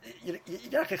 You're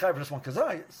not going for this one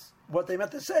kazayis. What they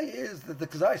meant to say is that the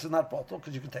kazayis is not bottle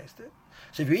because you can taste it.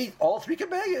 So if you eat all 3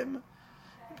 kabayim,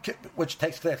 which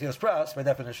takes Kedei Achilas Pras by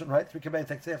definition, right? 3 kabayim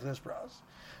takes Kedei Achilas Pras.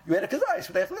 You had a kazayis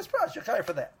for Kedei Achilas Pras, you're chayav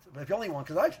for that. But if you only want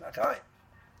kazayis, you're not chayav.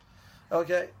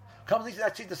 Okay. Comes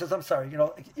that sheet that says, I'm sorry,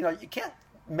 you can't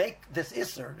make this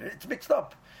isser. It's mixed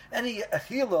up. Any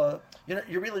achila,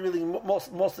 you're really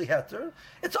mostly heter.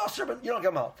 It's osir, but you don't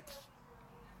get malchus.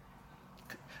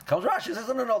 Comes Rashi says,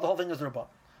 no, the whole thing is the Rabban.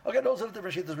 Okay, those are the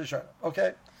different shitas Rishonim.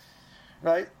 Okay,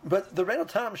 right? But the Rebbeinu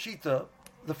Tam shita,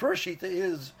 the first shita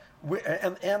is,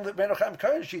 and the Rebbeinu Chaim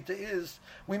Kayan shita is,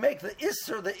 we make the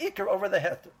isser, the ikr over the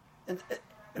heter. And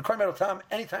according to Rebbeinu Tam,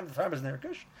 anytime the time is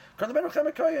nirgish. According to Rebbeinu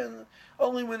Chaim Kayan,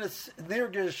 only when it's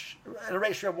nirgish at a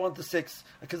ratio of 1 to 6,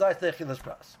 because I think that's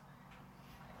pras.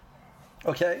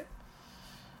 Okay,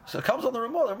 so it comes on the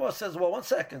Ramah. The Ramah says, well, 1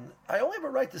 second, I only have a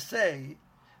right to say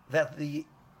that the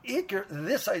Iker,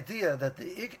 this idea that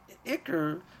the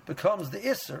Iker becomes the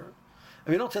Isser,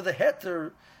 if you don't say the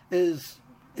Heter is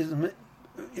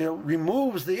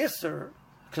removes the Isser,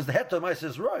 because the Heter mice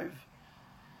is Rov,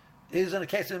 is in a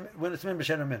case when it's Min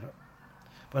B'Shen Minor.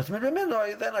 But it's Min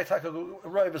Minor, then I talk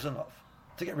Rov is enough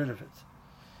to get rid of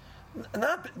it.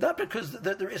 Not because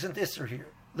there isn't Isser here.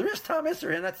 There is Tam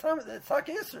Isser, and that's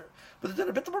Taka Isser. But there's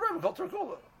a bit of a Rov called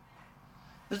Turkula.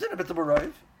 There's a bit of a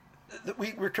Rov.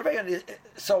 We're conveying.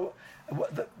 So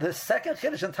the second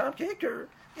Kiddush in Tam Kicker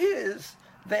is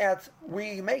that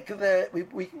we make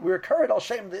we're carried al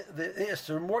shem the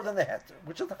Isser more than the Heter,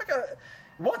 which is like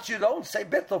once you don't say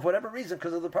bittul for whatever reason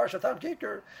because of the parsha Tam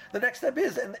Kicker, the next step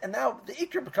is and now the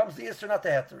Iker becomes the Isser, not the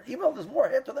Heter, even though there's more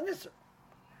Heter than Isser.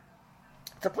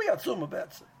 It's a pli atzuma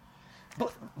bet.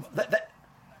 But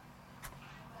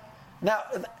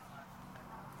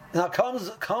Now comes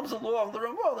along the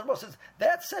Ramah. The Ramah says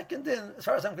that second din, as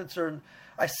far as I'm concerned,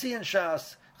 I see in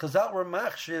Shas Chazal were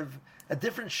machshiv a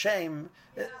different shame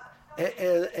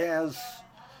as.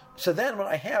 So then when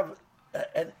I have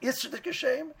an Isser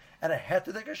shame and a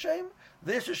Heter shame,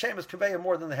 the Isser shame is Kaveya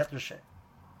more than the Heter shame.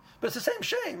 But it's the same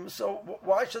shame, so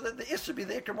why should the Isser be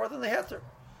the Iker more than the Heter?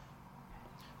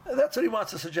 That's what he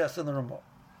wants to suggest in the Ramah.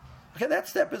 Okay, that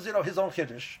step is his own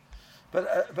Kiddush.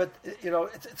 But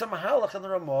it's a mahalach in the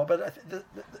Ramah. But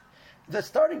the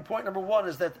starting point number one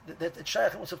is that it's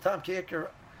shaykh of tam keiker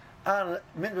on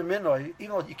min v'minoi,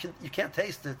 even though you can't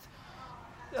taste it.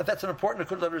 That's an important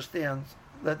to understand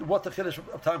that what the chiddush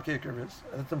of tam keiker is.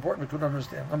 It's important to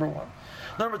understand. Number one.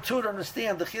 Number two, to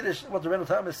understand the chiddush what the Rebbeinu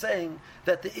Tam is saying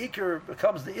that the iker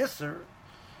becomes the iser.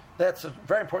 That's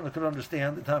very important to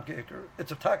understand the tam keiker.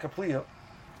 It's a takapliya.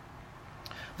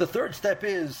 The third step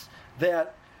is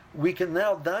that we can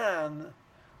now don.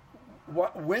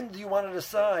 When do you want to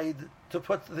decide to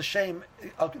put the shame,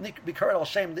 Bikarat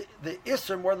shame, the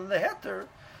Isser more than the Heter,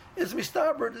 is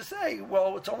mistaber to say,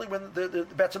 well, it's only when the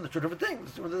bets on the two different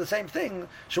things. When they're the same thing,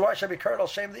 so why should Bikarat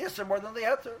shame the Isser more than the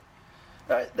Heter?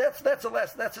 Right? That's his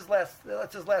last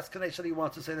kanech that he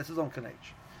wants to say. That's his own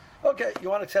kanech. Okay, you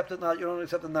want to accept it not, you don't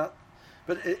accept it not.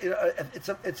 But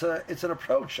it's an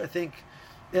approach, I think,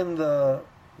 in the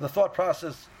thought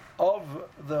process of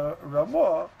the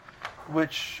Ramah,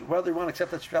 which, whether you want to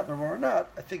accept that Shkat Ramah or not,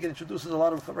 I think it introduces a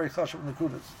lot of very chashuv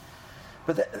nekudas.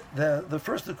 But the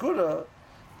first nekuda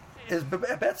is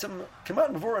Betzim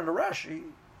Kamat Mavur in the Rashi,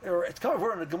 or it's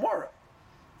Kamat in the Gemara,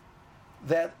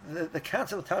 that the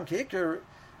concept of Tam Keiker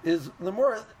is, the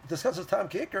more discusses Tam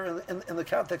Keiker in the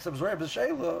context of Zorah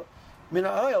B'Sheila Mina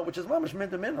Ayel, which is Mamish Min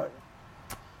Minay.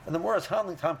 And the more it's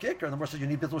handling Tam Keiker, and the more says you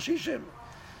need Bittul Shishim,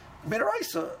 Min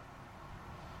Raisa.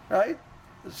 Right,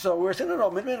 so we're saying no.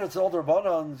 Min it's older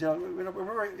bonons.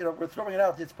 We're throwing it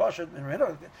out. It's pasha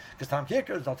because Tam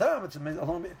Keiker is not Tam. It's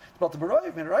about the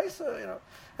Baroiv Min Raisa.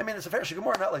 I mean, it's a fair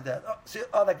Gemara, not like that.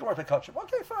 That Gemara to Kachim.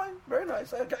 Okay, fine, very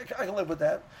nice. I can live with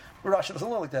that. Rashi doesn't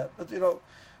look like that, but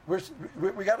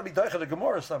we got to be deicha the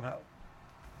Gemara somehow.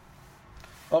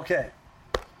 Okay,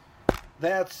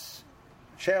 that's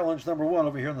challenge number one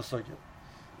over here in the sugya.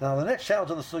 Now the next challenge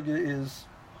in the sugya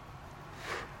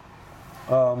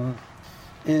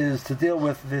is to deal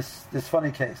with this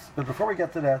funny case. But before we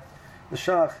get to that, the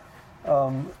Shach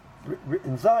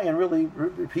in Zion really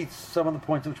repeats some of the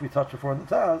points which we touched before in the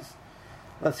Taz.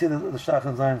 Let's see the Shach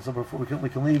in Zion. So before we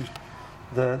can leave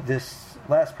this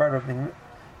last part of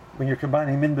when you're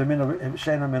combining min b'min and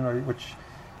shena min, which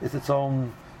is its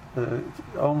own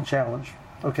challenge.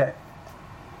 Okay.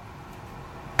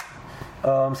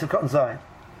 Simchat in Zion.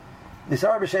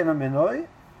 Nisar b'shena minoi.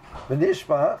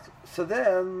 V'nishbach, so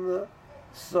then,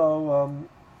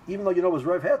 even though it was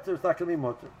Rav Heter, it's not going to be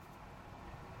Motor.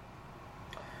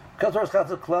 Because Rosh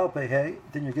Chatzah Klal Pehei,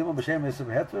 then you give him B'Shem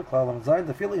Yisrael Heter, Klal Am Zayin,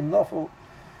 the feeling Nofel.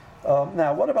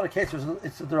 Now, what about a case where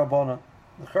it's a D'Rabbanan?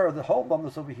 The whole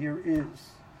bumness over here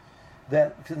is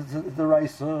that it's the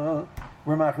Raisa,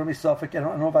 we're Machar Misafik, and I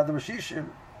don't know about the Rashishim.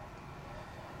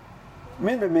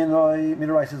 Min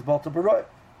Raisa is Balta Baroi.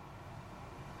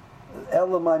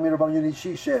 Elamai Mirabban you need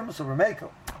Shishim, so we're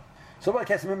Mako. So what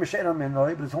case remember Shena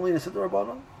Minoi, but it's only in the Siddur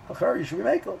Rabbanon? Achar, you should be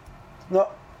Mako. No.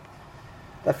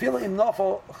 I feel in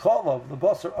Nafal Cholov, the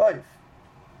Basar Oif.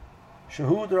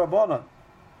 Shahud Rabbanon.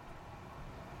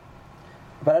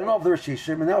 But I don't know if there was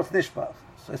Shishim, and now it's Nishbach.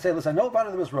 So I say, listen, I know about it,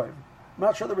 there was Rav. I'm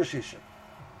not sure there was Shishim.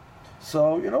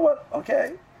 So, you know what?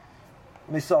 Okay.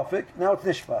 Misafik, now it's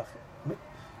Nishbach.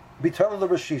 Be told there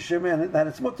was Shishim, and that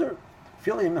it's Mutter.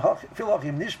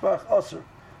 Filachim nishbach aser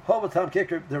hovatam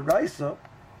kicker the raisa.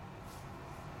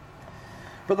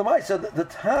 But the Maisa, the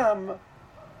tam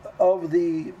of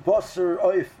the basar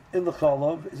oif in the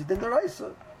cholov is in the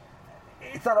raisa.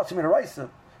 It's not also in the raisa,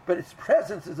 but its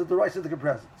presence is in the raisa of the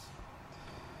presence.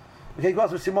 Okay,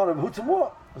 goes with Simon of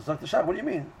Hutzamor. It's like the Shach. What do you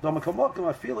mean? Domakamokim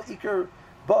I feel iker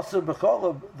basar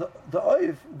b'cholov the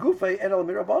oif gufei en al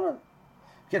mirabanan.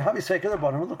 Can have you say the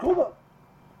banan the kula.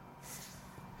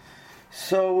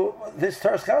 So this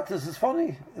Taras Chatas is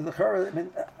funny. I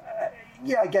mean,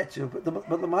 yeah, I get you, but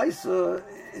the mice,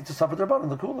 it's a suffer their in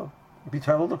the kula, be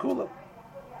told the kula.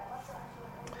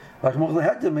 Like Mughal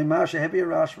had them, Masha Hebi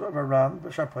Rash Varan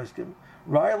Bashar Paiskim,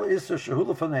 Raila Issa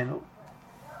Shahula Fanenu.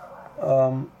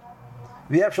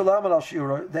 We have Shalam al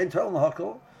Shura. They tell the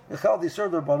Hakol. The Chal the Sir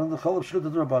Rabbanon, the Chal of Shud the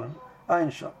Rabbanon,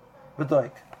 Ein Sham,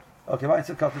 V'Doik. Okay, why it's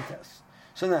a cut test.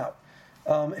 So now.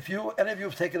 If any of you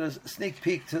have taken a sneak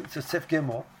peek to Sif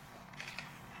Gimel,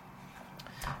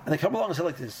 and they come along and say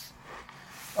like this,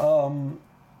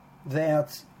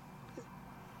 that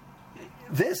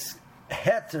This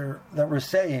heter that we're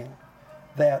saying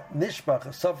that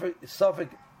nishbach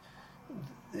suffix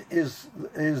is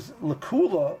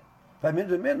lekula by min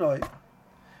minoi.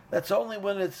 That's only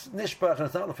when it's nishbach and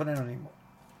it's not lefanenu anymore.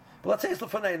 But let's say it's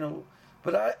lefanenu,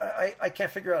 but I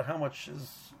can't figure out how much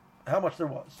there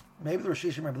was. Maybe there was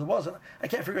shishim, maybe there wasn't. I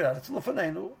can't figure it out. It's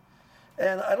lefanenu,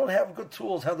 and I don't have good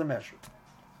tools how to measure.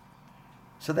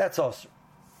 So that's also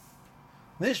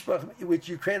nishbach, which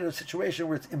you created a situation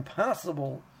where it's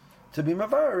impossible to be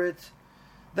mavarit.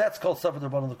 That's called safed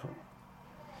rabbanan l'kula.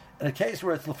 In a case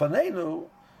where it's lefanenu,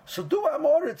 so do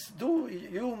amoritz, do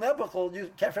you nebuchal,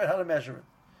 you can't figure out how to measure it.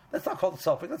 That's not called the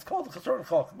suffix. That's called the chasron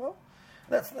chachma.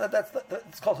 That's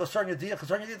called chasron yediyah.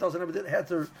 Chasron yediyah doesn't ever have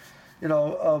to,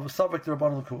 of subject to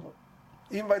rabbanan l'kula.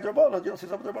 Even by the rabbanan, you don't say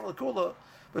subject to rabbanan l'kula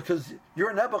because you're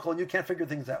a nebuchal and you can't figure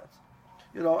things out.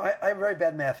 I have a very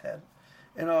bad math head,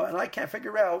 and I can't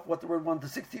figure out what the word 1 to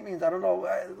 60 means. I don't know.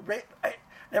 I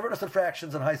never understood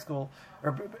fractions in high school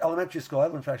or elementary school. I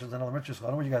learned fractions in elementary school.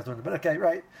 I don't know what you guys learned, but okay,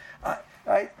 right?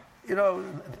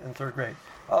 In third grade,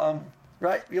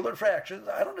 right? You learn fractions.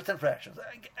 I don't understand fractions.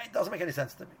 It doesn't make any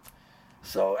sense to me.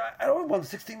 So I don't know what 1 to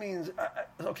 60 means.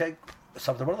 Okay,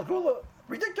 something about the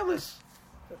ridiculous.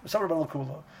 Something about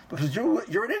the because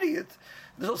you're an idiot.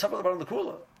 There's no something about the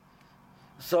kula.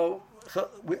 So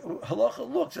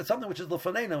halacha looks at something which is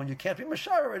lefanenu, and you can't be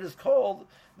mashar. It is called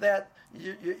that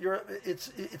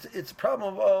it's a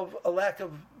problem of a lack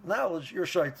of knowledge. You're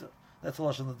shaita. That's the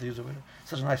lashon that they use over here.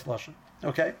 Such a nice lashon.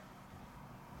 Okay.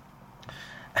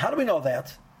 How do we know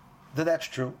that that's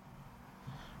true?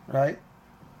 Right?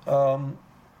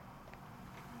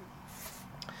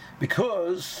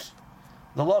 Because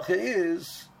the lacha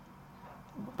is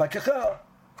by kachal.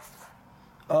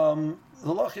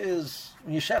 The lacha is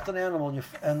when you shaft an animal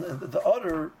and the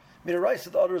udder, the rice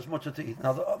of the udder is mutter to eat.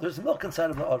 Now there's milk inside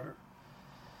of the udder,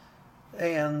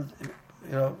 and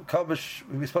kabish.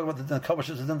 We spoke about the kabish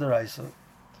is in the rice,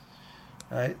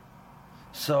 right?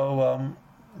 So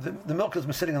the milk is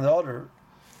sitting in the udder.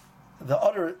 The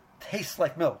udder tastes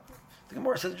like milk. The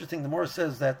Gemara says interesting. The Gemara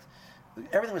says that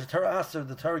everything was a Torah aser.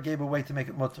 The Torah gave away to make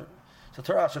it mutter. So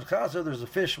Torah aser chazer. There's a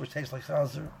fish which tastes like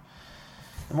chazer.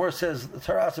 The Gemara says the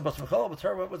Torah aser basar b'chol, but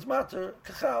Torah was matter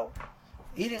kachal.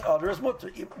 Eating udder is mutter.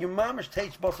 Your mamish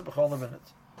tastes basar b'chol in it,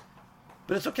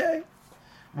 but it's okay.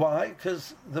 Why?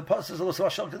 Because the pasuk is also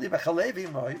shal kadiva chalevi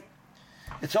imoy.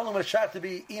 It's only when it's shach to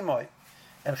be imoy,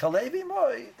 and chalevi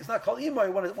imoy is not called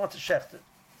imoy when it wants to shecht it.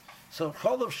 So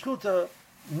chol of shluta,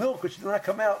 milk which did not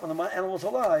come out when the animal is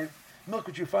alive, milk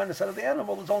which you find inside of the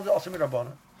animal is only also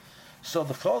mirabbanan. So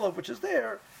the chol which is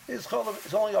there is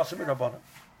only also mirabbanan.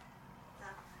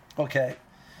 Okay,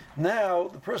 now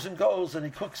the person goes and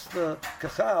he cooks the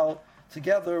kachal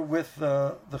together with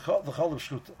the chol of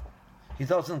shluta. He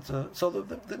doesn't. So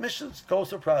the Mishnah goes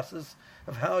through a process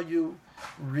of how you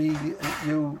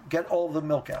get all the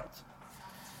milk out.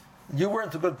 You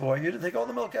weren't a good boy. You didn't take all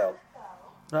the milk out,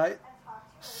 right?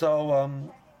 So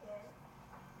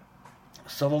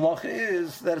the lacha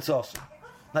is that it's awesome.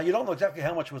 Now you don't know exactly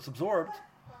how much was absorbed.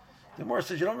 The Gemara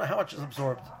says you don't know how much is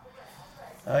absorbed,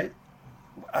 right?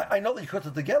 I know that you put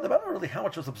it together, but I don't know really how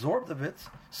much was absorbed of it.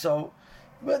 So,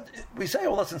 but we say,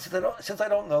 well, listen, since I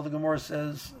don't know, the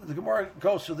Gemara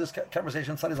goes through this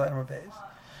conversation, studies item base.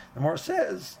 The Gemara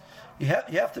says, you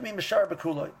have to be Mishar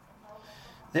B'kuloi.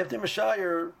 They have to be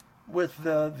Mishar with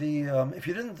the if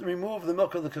you didn't remove the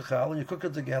milk of the kachal and you cook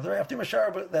it together, after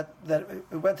Mishar that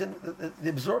it went in, the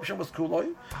absorption was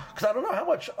kuloi, because I don't know how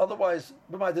much, otherwise,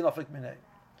 b'may dinafik minay.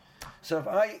 So if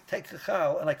I take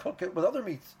kachal and I cook it with other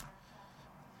meats,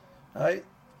 right,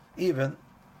 even,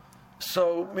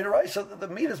 so midaraisa, the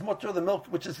meat is mutter, the milk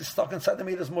which is stuck inside the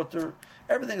meat is mutter,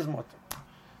 everything is mutter.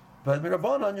 But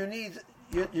mirabanan, you need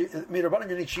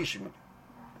shishim.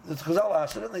 The Chazal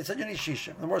asked it, and they said you need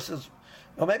shishim. The Gemara says,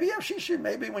 well, maybe you have shishim.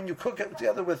 Maybe when you cook it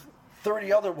together with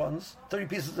 30 other ones, 30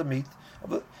 pieces of meat,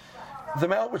 the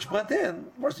amount which went in,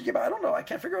 the Gemara says, yeah, but I don't know, I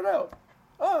can't figure it out.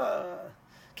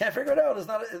 Can't figure it out. It's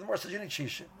not. The Gemara says you need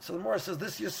shishim. So the Gemara says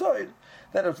this yisoid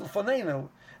that it's l'fanenu,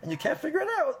 and you can't figure it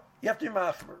out. You have to be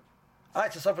machmer.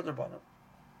 It's a safed rabbanan.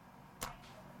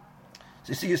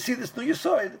 So you see this new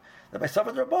yisoid that by safed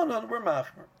rabbanan we're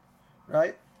machmer,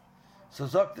 right? So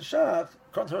Zok the Shach,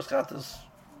 according to Chatas,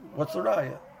 what's the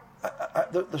raya?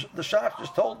 The Shach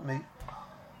just told me.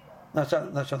 The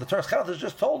Torah Chatas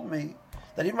just told me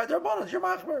that even by the Rabbanan, you're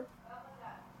machmer.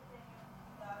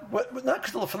 Not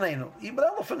because of l'fanenu, even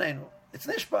without l'fanenu. It's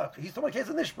nishbach. He's talking about case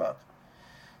of nishbach.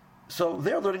 So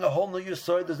they're learning a whole new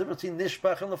yisoid. There's a difference between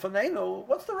nishbach and l'fanenu.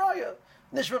 What's the raya?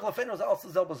 Nishbach l'fanenu is also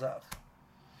zelbazach.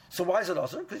 So why is it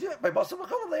also? Because by Basar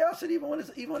B'Cholim they ask it even when it's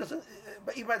even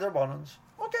by their bonons.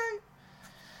 Okay,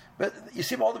 but you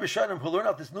see all the Rishonim who learn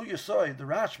out this new Yesod, the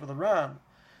Rashba, the Ran,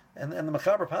 and the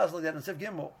Mechaber pass like that in Sev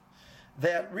Gimel,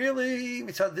 that really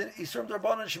mitzad Yisurim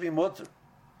D'Rabbanan should be mutter.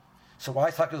 So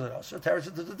why talk is it also?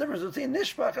 There's the difference between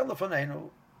Nishbach and Lefanenu.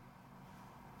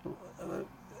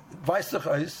 Vice the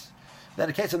Chais, that in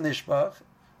the case of Nishbach,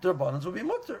 the Rabbanans will be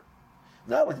mutter.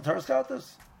 Not like the Torah's got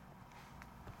this.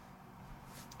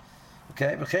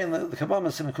 Okay, but the Kabbalah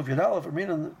is in the Kufiyad Aleph,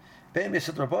 Arminan, Beim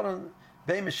Yisad Rabbanan,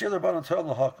 Beim Yishir Rabbanan Torah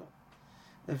L'Hakel.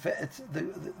 It's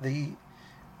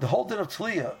the whole din of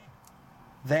Tliyah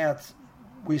that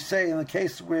we say in the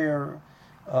case where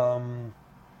there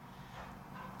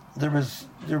was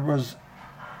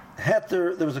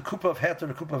heter, there was a kupa of heter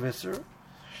and a kupa of isser,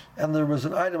 and there was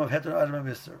an item of heter and an item of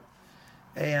isser,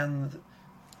 and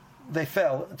they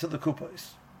fell into the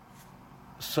kupas.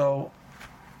 So,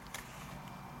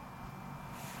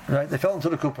 right, they fell into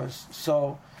the kupas.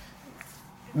 So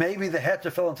maybe the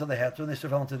heter fell into the heter and the isser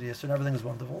fell into the isser, and everything is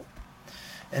wonderful.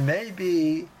 And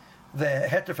maybe the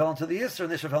heter fell into the isser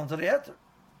and the isser fell into the heter.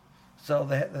 So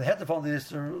the heter fell into the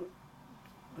isser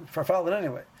for following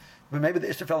anyway. But maybe the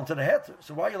isser fell into the heter.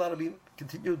 So why are you allowed to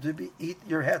continue to eat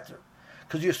your heter?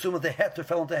 Because you assume that the heter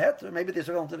fell into heter. Maybe the isser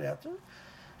fell into the heter.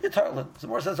 You're tarlin. So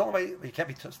more says the only way you can't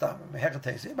be stam.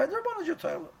 Hekatesi. By Derbanan, you're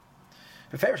tarlin.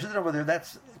 If Farish is over there,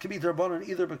 it can be Derbanan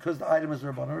either because the item is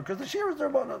Derbanan or because the shear is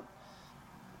Derbanan.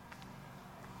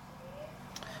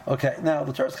 Okay, now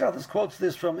the Torah Schattis quotes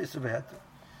this from Isser V'Heter.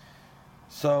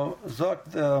 So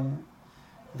Zok the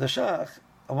Shach,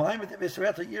 Isser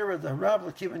V'Heter Yira the Rav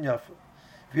L'Kivan Yafu.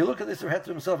 If you look at Isser V'Heter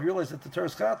himself, you realize that the Torah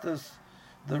Schattis,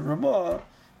 the Ramah,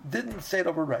 didn't say it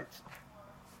over right.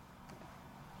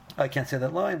 I can't say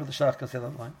that line, but the Shach can say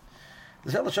that line.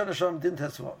 The Zel Lashon Hashem didn't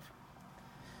have Svav.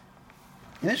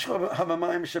 Nishcho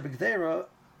Hamamayim Shebegdera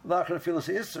Lachar Filas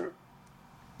Isser.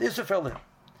 The Isser fell in.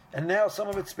 And now some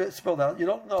of it spilled out. You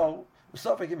don't know.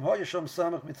 Usafakim Hoyasham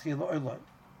Samach Mitzchila Oilai.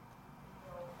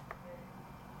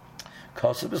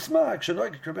 Kosa B'Smak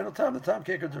Shenoik Kerbeno Tam the Tam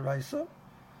Keker Deraisa.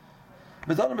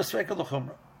 Medanim B'Sveka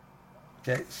L'Chumra.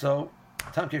 Okay, so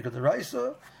Tam Keker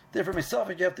Deraisa. Therefore,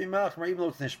 Misafik you have to be Machmer even though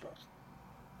it's Nishbach.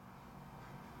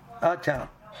 Adkan.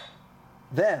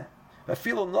 Then,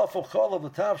 Afilo Nafal Chol of the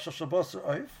Tav Shal Shabosar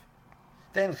Oif.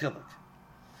 Then Chilik.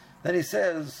 Then he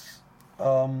says.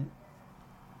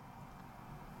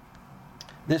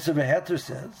 This Heter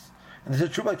says, and this is a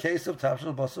true case of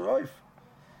Tavshel Basar Oif.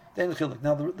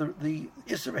 Now, the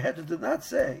Isser Heter did not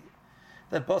say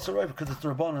that Basar Oif because it's the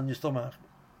Rabbanan and you're still Machmer.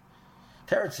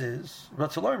 Teretz is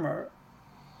Ratzalomer.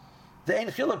 The Ein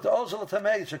Chiluk the Ozal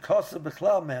Tamei Shekosa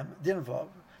Bechlal Mem Dinvav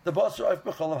the Basar Oif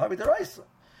Bechol of Havi Deraisa.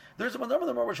 There's a number of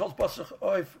them which holds Basar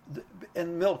Oif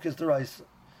and milk is Deraisa.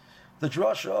 The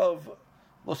drasha of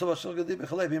Losavashal Gadi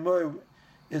Bechalei Bimoy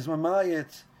is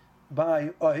Mamayit by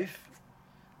Oif.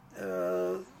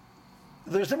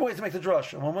 There's different ways to make the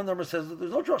drush. And one number says that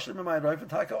there's no drush in Mamayit Oif and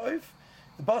Taka Oif.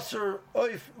 The Basar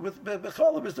Oif with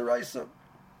Becholov is the Raisa.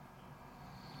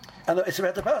 And it's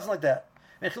about to pass like that.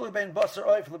 Mechiluk bein Basar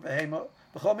Oif and Behema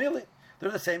Bechol Mili. They're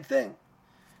the same thing.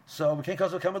 So we can't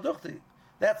cause a Kamaduchti.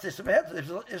 That's the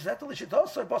Isser. Is that the Lishit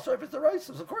also? Basar Oif is the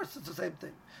Raisa. So of course it's the same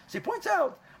thing. So he points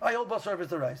out, I hold Basar Oif is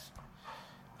the Raisa.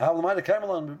 Ha'alamayda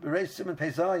Karmelan Bereis Simon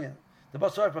Peizayin. The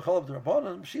Basar Bechol of the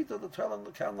Rabbanan, Shita, the Trellan,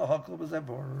 the Kan, the Hakal, the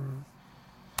Zebor.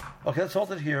 Okay, let's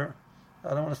hold it here.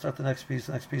 I don't want to start the next piece.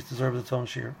 The next piece deserves its own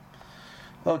shear.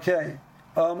 Okay.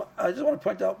 I just want to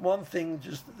point out one thing.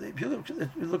 Just if you look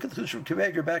at the Chushim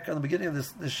Keveger back on the beginning of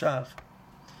this Shach,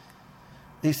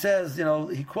 he says,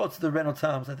 he quotes the Reno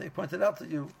Tams. I think he pointed out to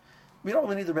you, we don't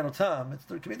really need the Reno Tam. It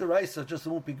can be the Raisa, just it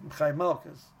won't be Chai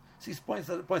Malkas. So he points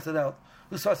it out.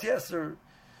 Usas Yeser,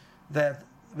 that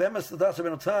Vemas the Dasa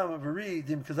Reno Tam of Ari,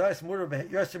 Dim Kazais Mura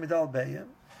Yasser Midal Bayim,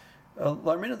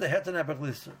 Larmina the Hetan Epic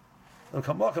Lister. The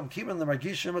Kamakam Kiman the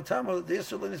Magishim Matamo, the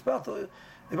Yisr Linis Battle,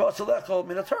 the Basalechol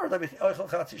Minatar, the Eichel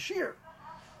Chatzi Shir.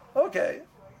 Okay.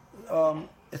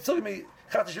 It's still going to be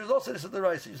Chatzi Shir is also this is the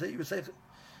Raisa. You would say,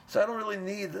 so I don't really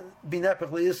need Bin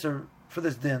Epic Lister for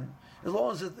this din. As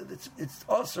long as it's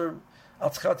also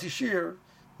Al Chatzi Shir,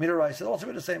 Mina Raisa, it'll also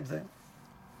be the same thing.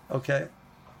 Okay.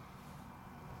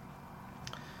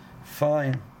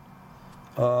 Fine.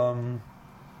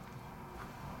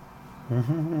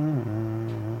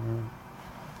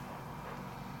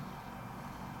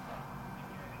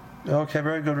 Okay,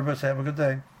 very good, Rebbe. Have a good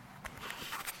day.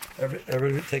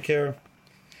 Everybody take care.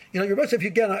 Rebbe, if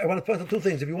you can, I want to point out two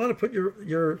things. If you want to put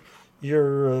your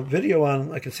video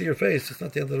on, I can see your face. It's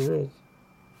not the end of the world.